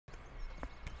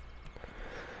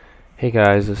Hey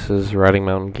guys, this is Riding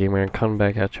Mountain Gamer and coming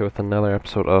back at you with another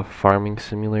episode of Farming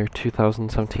Simulator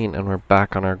 2017, and we're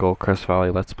back on our Goldcrest Valley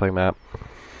Let's Play map.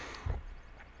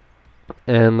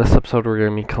 And this episode we're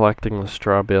going to be collecting the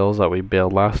straw bales that we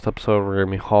baled last episode. We're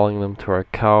going to be hauling them to our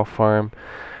cow farm,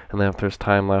 and then if there's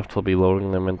time left we'll be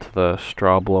loading them into the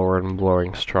straw blower and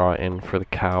blowing straw in for the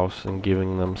cows and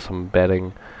giving them some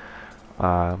bedding.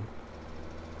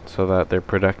 So that their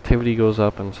productivity goes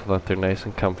up and so that they're nice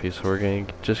and comfy. So we're going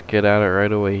to just get at it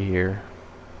right away here.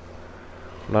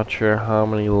 I'm not sure how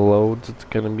many loads it's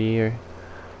going to be here,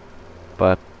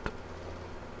 but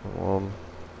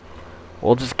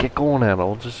we'll just get going at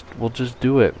it. We'll just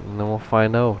do it and then we'll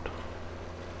find out.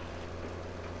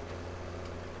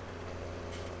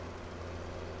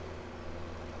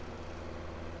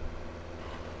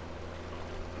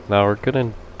 Now we're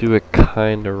going to do it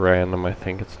kind of random. I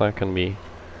think it's not going to be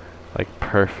like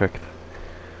perfect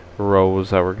rows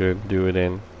that we're going to do it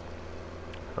in.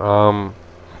 I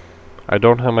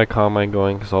don't have my combine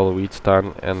going because all the wheat's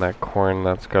done, and that corn,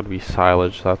 that's got to be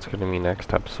silage. That's going to be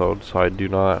next episode, so I do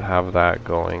not have that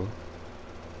going.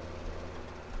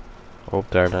 Oh,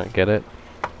 did I not get it?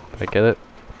 Did I get it?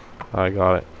 Oh, I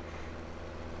got it.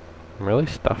 I'm really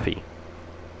stuffy.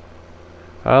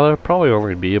 There'll probably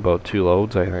only be about 2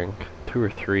 loads, I think. 2 or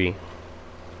 3.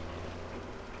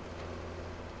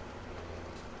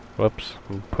 Whoops,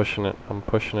 I'm pushing it.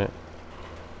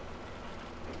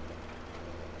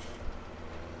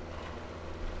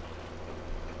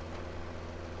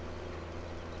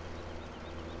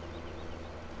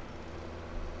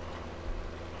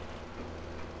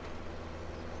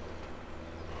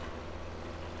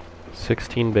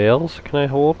 16 bales can I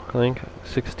hold? I think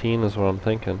 16 is what I'm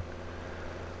thinking.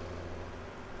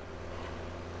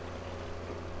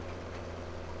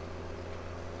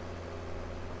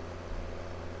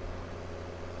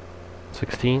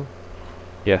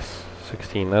 Yes,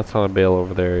 16. That's not a bale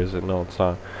over there, is it? No, it's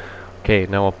not. Okay,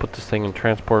 now I'll put this thing in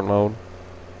transport mode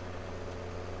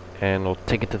and we'll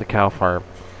take it to the cow farm.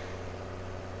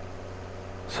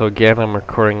 So again, I'm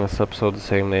recording this episode the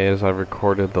same day as I've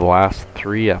recorded the last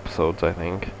 3 episodes, I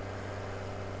think.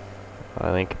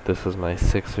 I think this is my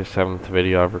 6th or 7th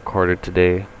video I've recorded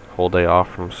today. Whole day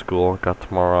off from school. Got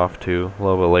tomorrow off too, a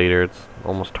little bit later. It's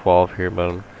almost 12 here,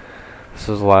 but this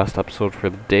is the last episode for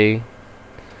the day.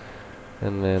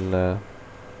 And then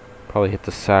probably hit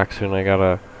the sack soon. I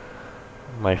got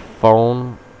my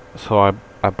phone. So I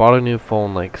bought a new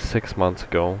phone like 6 months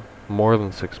ago. More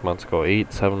than 6 months ago.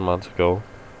 7 months ago.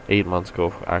 8 months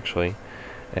ago actually.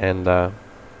 And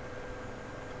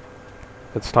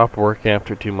it stopped working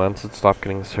after 2 months. It stopped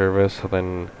getting service. So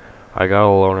then I got a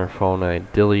loaner phone. I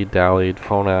dilly-dallied,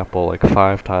 phone Apple like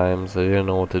 5 times. They didn't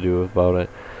know what to do about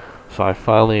it. So I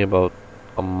finally, about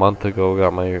a month ago,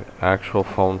 got my actual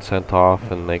phone sent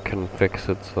off and they couldn't fix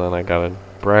it, so then I got a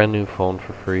brand new phone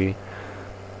for free.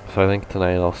 So I think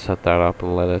tonight I'll set that up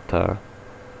and let it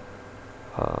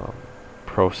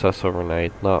process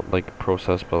overnight. Not like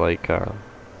process, but like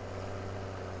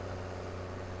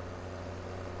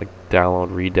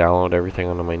download, re-download everything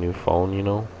onto my new phone, you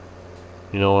know?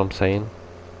 You know what I'm saying?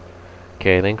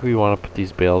 Okay, I think we want to put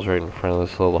these bales right in front of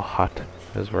this little hut,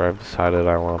 is where I've decided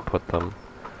I want to put them.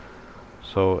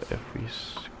 So if we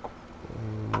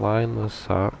line this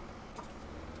up,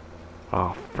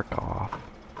 oh, frick off.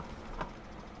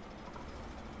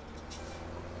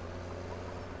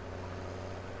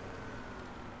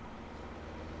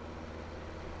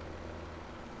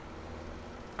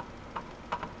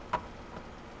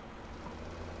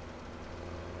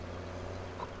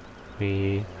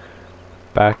 We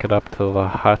back it up to the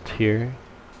hut here.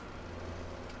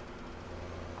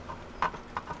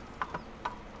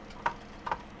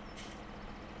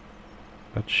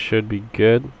 That should be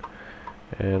good.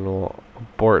 And we'll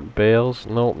abort bales.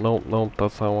 Nope,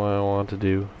 that's not what I want to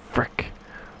do. Frick.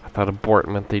 I thought abort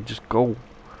meant they just go.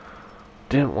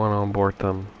 Didn't want to abort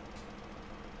them.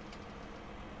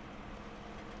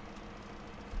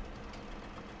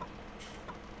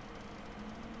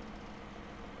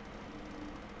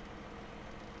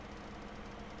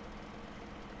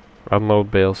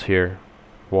 Unload bales here.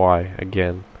 Why?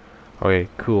 Again. Okay,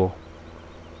 cool.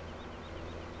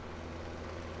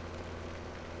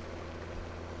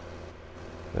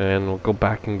 And we'll go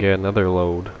back and get another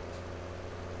load.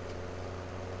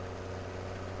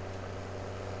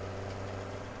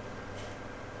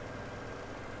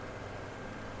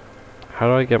 How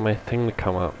do I get my thing to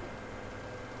come up?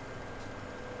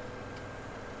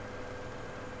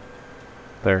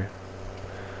 There.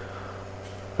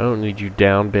 I don't need you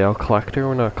down, bale collector.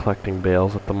 We're not collecting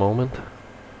bales at the moment.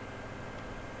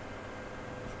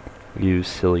 You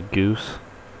silly goose.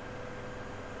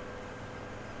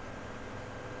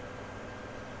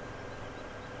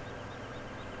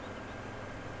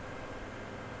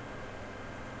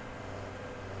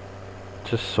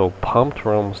 just so pumped.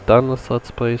 We're almost done this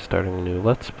Let's Play, starting a new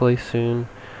Let's Play soon.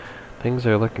 Things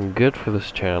are looking good for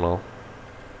this channel.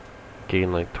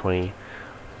 Gained like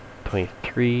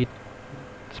 23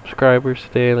 subscribers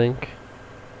today, I think.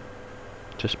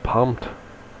 Just pumped.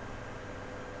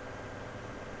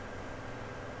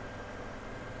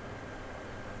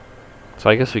 So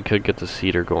I guess we could get the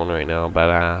cedar going right now, but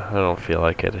I don't feel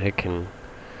like it. It can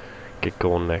get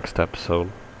going next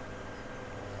episode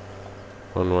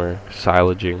when we're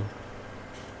silaging.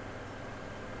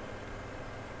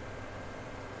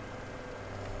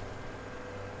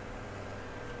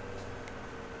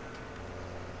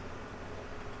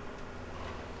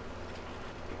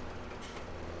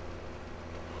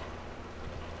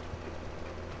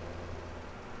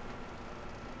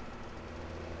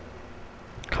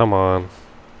 Come on.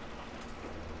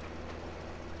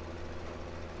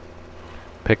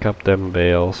 Pick up them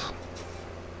bales.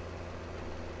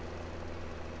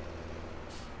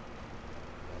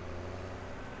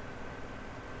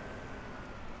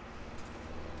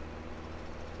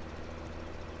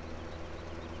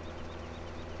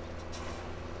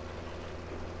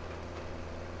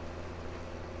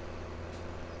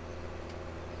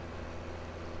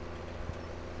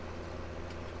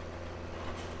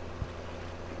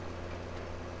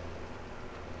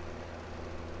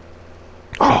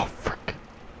 Oh, frick.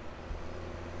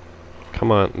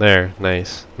 Come on, there.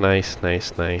 Nice. Nice,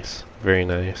 nice, nice. Very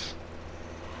nice.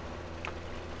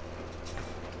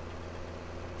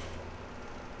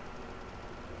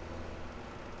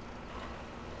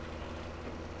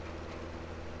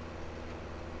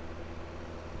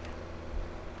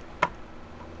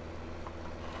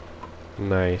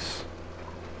 Nice.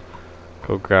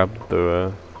 Go grab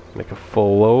the, make a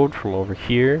full load from over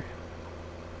here.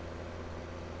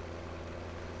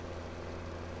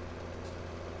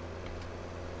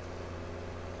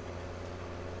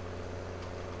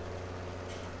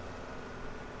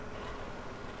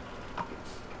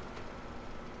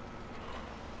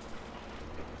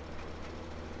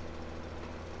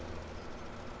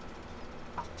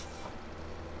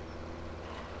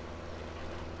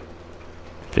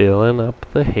 Filling up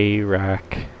the hay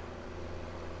rack.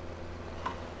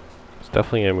 It's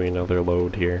definitely gonna be another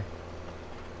load here.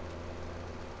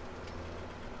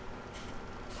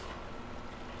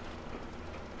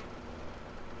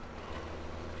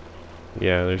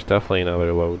 Yeah, there's definitely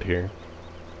another load here.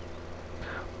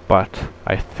 But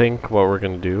I think what we're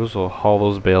gonna do is we'll haul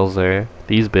those bales there,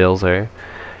 these bales there,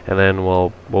 and then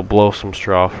we'll blow some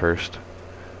straw first.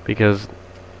 Because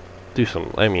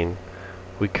I mean,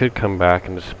 we could come back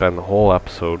and just spend the whole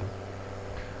episode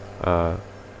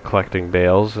collecting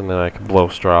bales, and then I could blow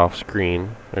straw off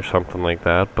screen or something like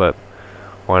that, but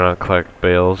why not collect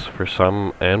bales for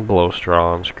some and blow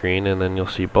straw on screen, and then you'll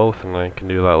see both, and I can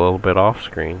do that little bit off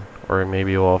screen. Or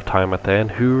maybe we'll have time at the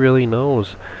end. Who really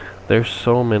knows? There's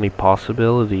so many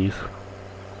possibilities.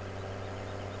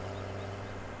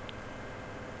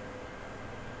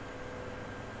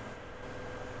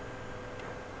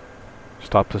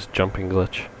 Stop this jumping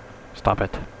glitch. Stop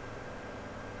it.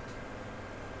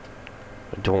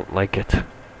 I don't like it.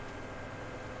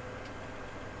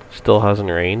 Still hasn't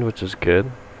rained, which is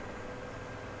good.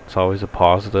 It's always a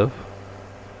positive.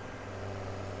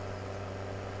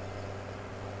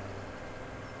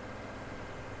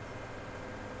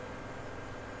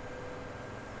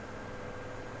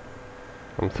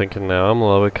 I'm thinking now, I'm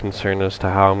a little bit concerned as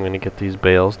to how I'm going to get these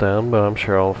bales down, but I'm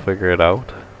sure I'll figure it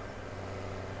out.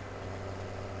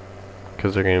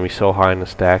 Because they're going to be so high in the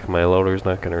stack, my loader's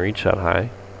not going to reach that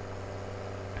high.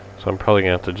 So I'm probably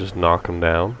going to have to just knock them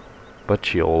down.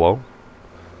 But YOLO.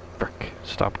 Frick,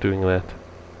 stop doing that.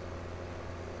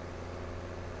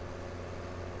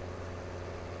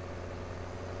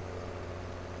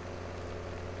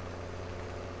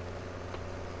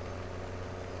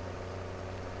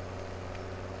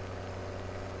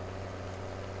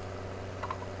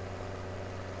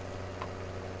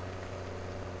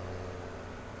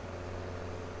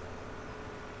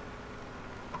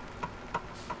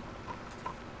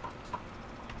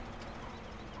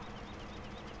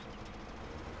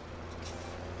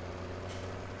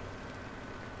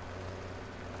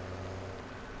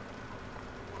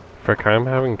 Frick, I'm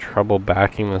having trouble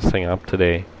backing this thing up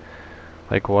today.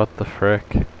 Like, what the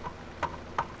frick?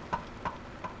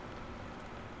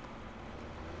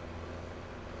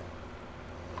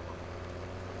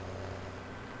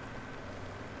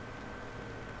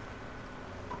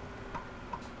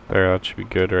 There, that should be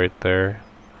good right there.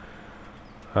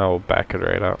 I'll back it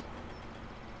right up.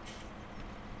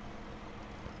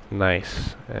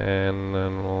 Nice. And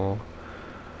then we'll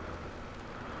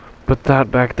put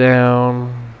that back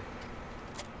down.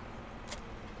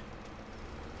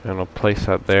 And we'll place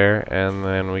that there, and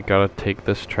then we gotta take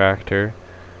this tractor.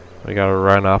 We gotta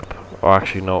run up. Oh,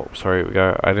 actually, no, sorry.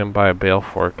 I didn't buy a bale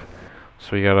fork, so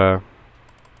we gotta.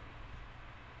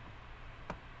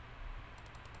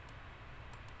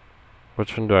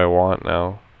 Which one do I want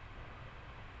now?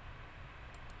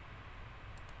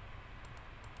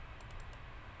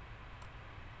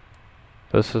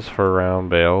 This is for round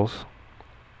bales.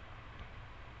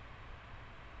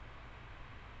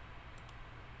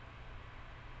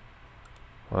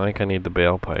 I think I need the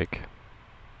bale pike.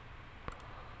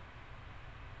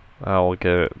 I'll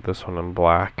get this one in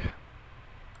black.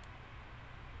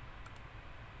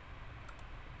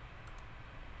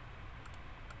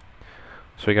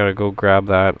 So we gotta go grab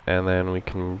that, and then we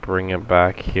can bring it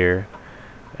back here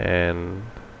and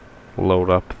load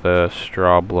up the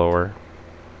straw blower.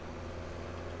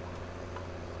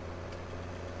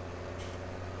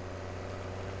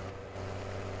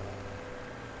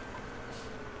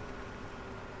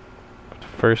 But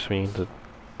first we need to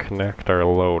connect our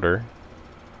loader.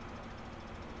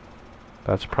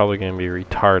 That's probably going to be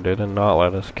retarded and not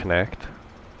let us connect,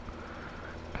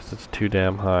 because it's too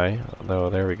damn high. Oh,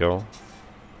 there we go.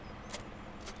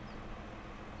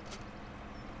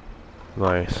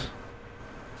 Nice.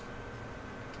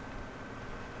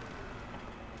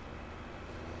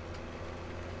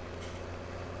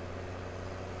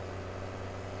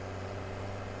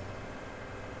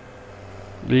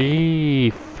 The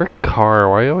frick car,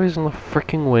 why are you always in the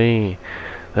fricking way?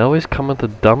 They always come at the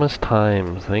dumbest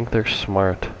times. Think they're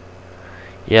smart.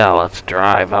 Yeah, let's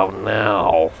drive out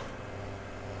now.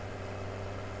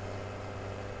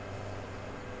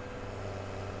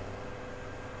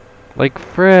 Like,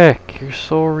 frick, you're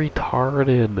so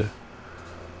retarded.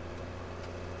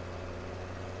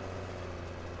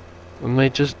 And they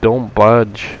just don't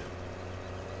budge.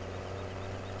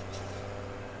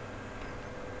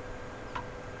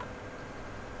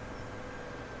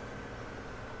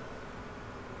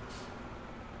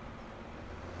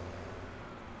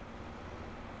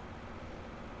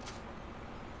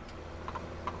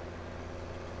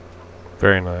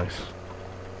 Very nice.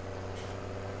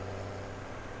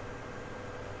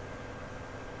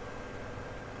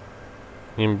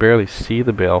 You can barely see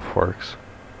the bale forks.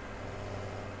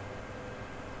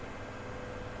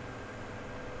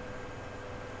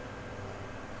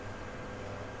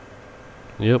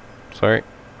 Yep, sorry.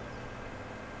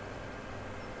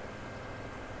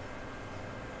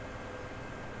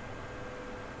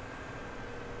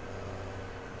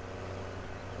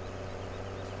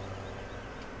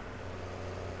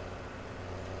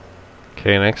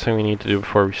 Okay, next thing we need to do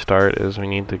before we start is we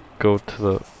need to go to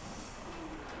the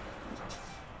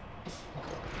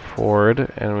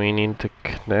Ford and we need to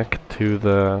connect to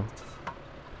the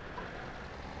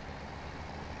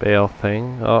bale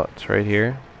thing. Oh, it's right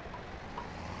here.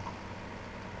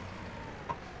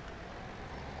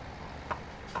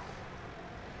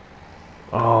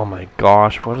 Oh my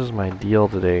gosh, what is my deal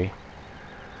today?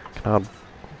 Cannot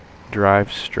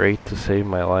drive straight to save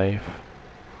my life.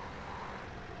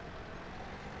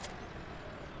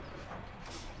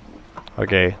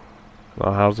 Okay,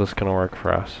 well, how's this gonna work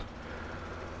for us?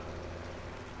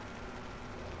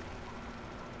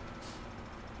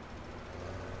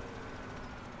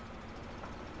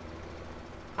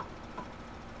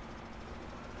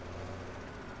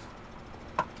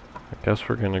 I guess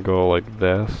we're gonna go like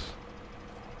this.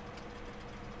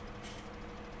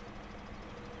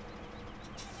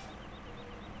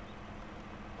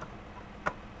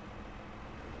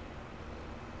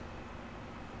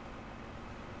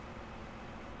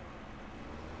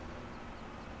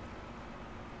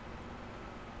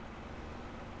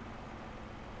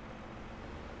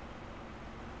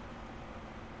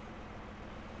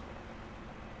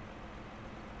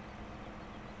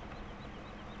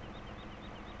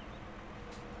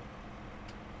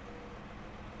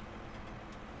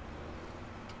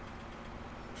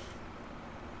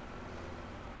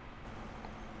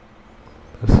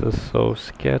 This is so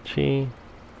sketchy.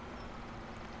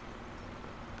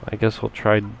 I guess we'll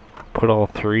try put all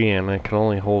three in. It can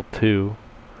only hold two.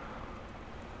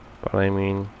 But I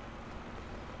mean,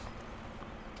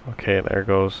 okay, there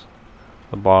goes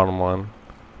the bottom one.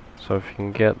 So if you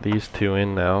can get these two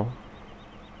in now.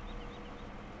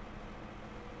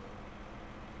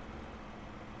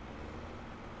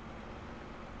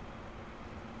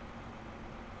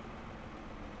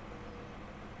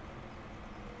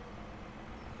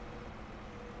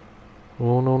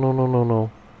 Oh, no, no, no, no,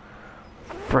 no.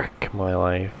 Frick my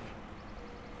life.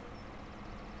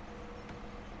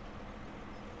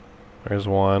 There's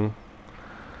one.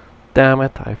 Damn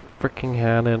it, I freaking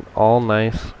had it all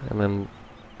nice, and then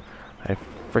I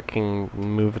freaking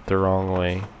move it the wrong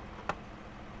way.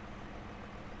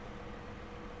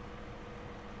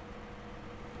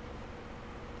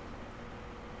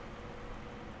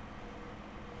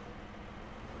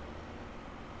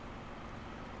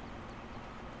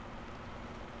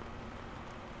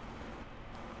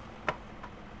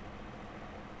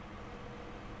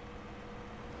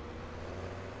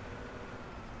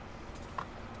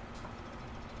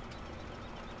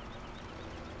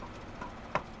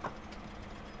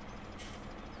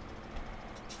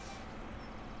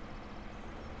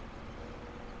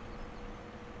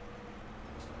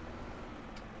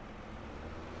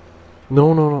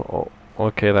 No, no, no. Oh,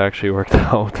 okay, that actually worked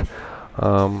out.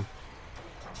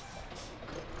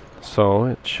 So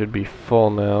it should be full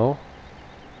now.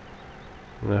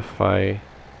 And if I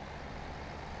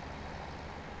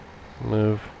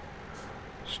move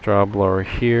straw blower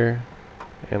here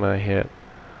and I hit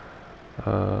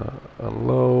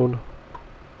unload.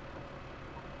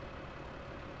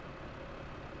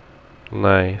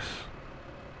 Nice.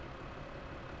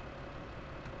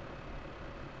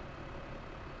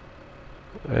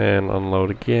 And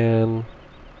unload again.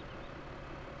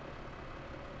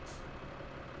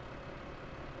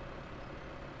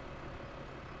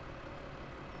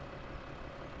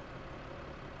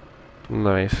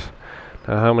 Nice.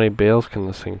 Now how many bales can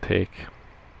this thing take?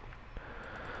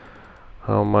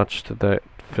 How much did that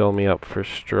fill me up for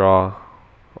straw?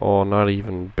 Oh, not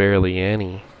even barely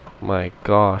any. My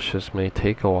gosh, this may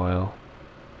take a while.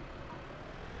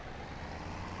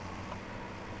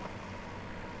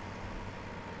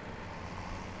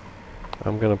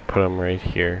 I'm gonna put them right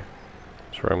here.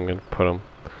 That's where I'm gonna put them.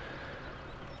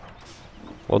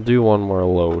 We'll do one more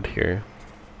load here.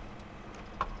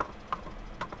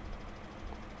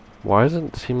 Why does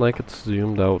it seem like it's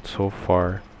zoomed out so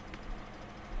far?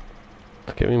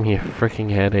 It's giving me a freaking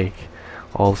headache.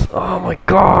 All this, oh my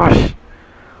gosh!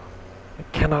 I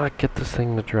cannot get this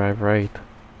thing to drive right.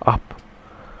 Up.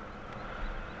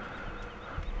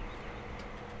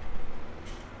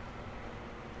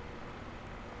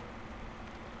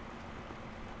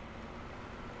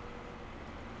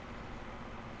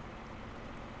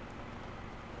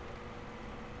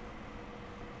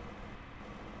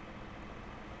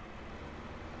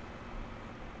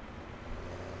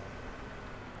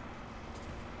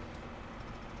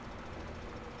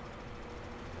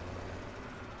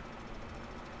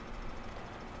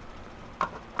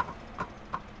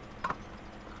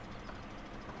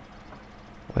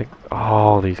 Like,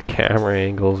 oh, these camera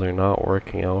angles are not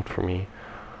working out for me.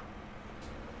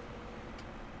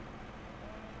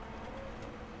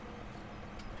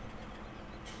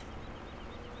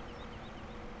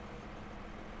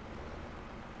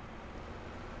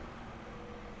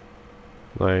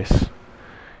 Nice.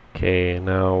 Okay,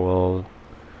 now we'll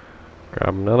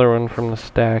grab another one from the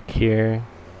stack here.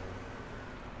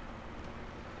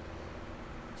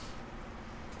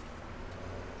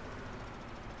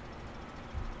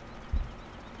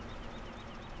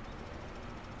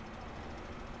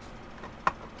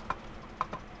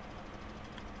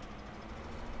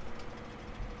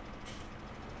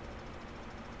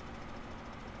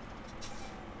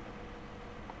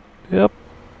 Yep.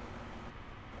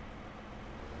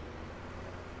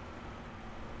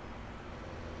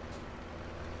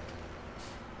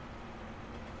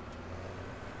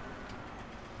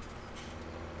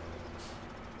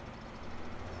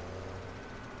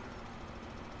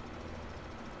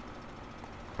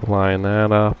 Line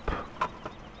that up.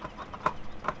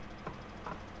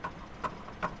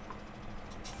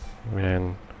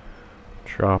 And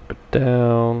drop it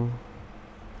down.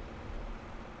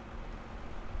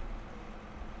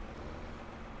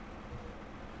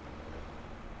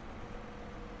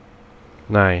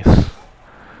 Nice.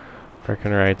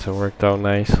 Frickin' right, so it worked out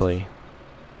nicely.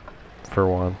 For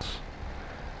once.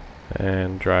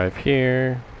 And drive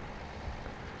here.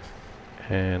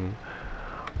 And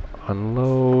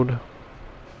unload.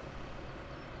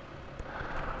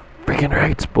 Frickin'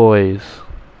 rights, boys.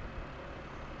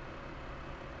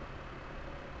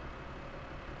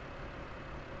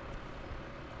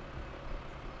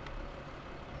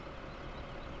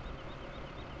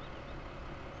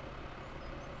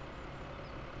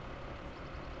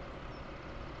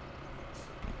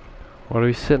 What are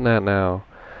we sitting at now?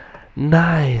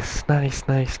 Nice, nice,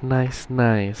 nice, nice,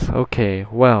 nice. Okay,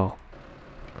 well.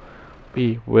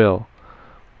 We will.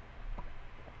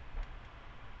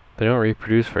 They don't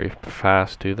reproduce very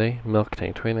fast, do they? Milk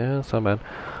tank, 20, that's not bad.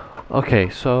 Okay,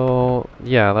 so,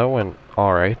 yeah, that went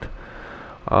alright.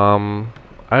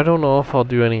 I don't know if I'll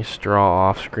do any straw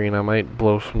off screen. I might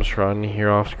blow some straw in here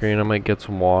off screen. I might get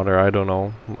some water. I don't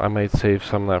know. I might save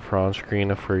some of that for on screen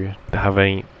if we have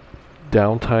any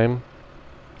downtime.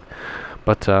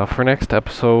 But for next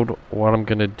episode, what I'm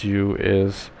gonna do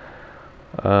is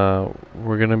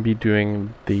we're gonna be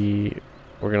doing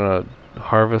we're gonna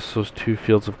harvest those 2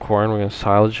 fields of corn. We're gonna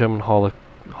silage them and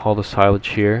haul the silage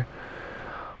here.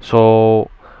 So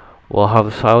we'll have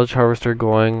the silage harvester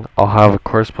going. I'll have a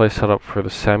course plate set up for the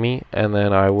semi, and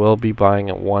then I will be buying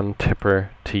one tipper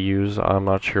to use. I'm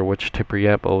not sure which tipper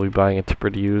yet, but I'll be buying a tipper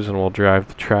to use, and we'll drive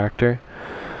the tractor.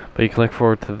 But you can look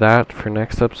forward to that for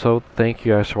next episode. Thank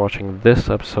you guys for watching this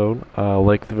episode.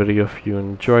 Like the video if you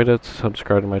enjoyed it.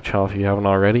 Subscribe to my channel if you haven't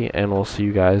already, and we'll see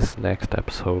you guys next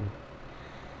episode.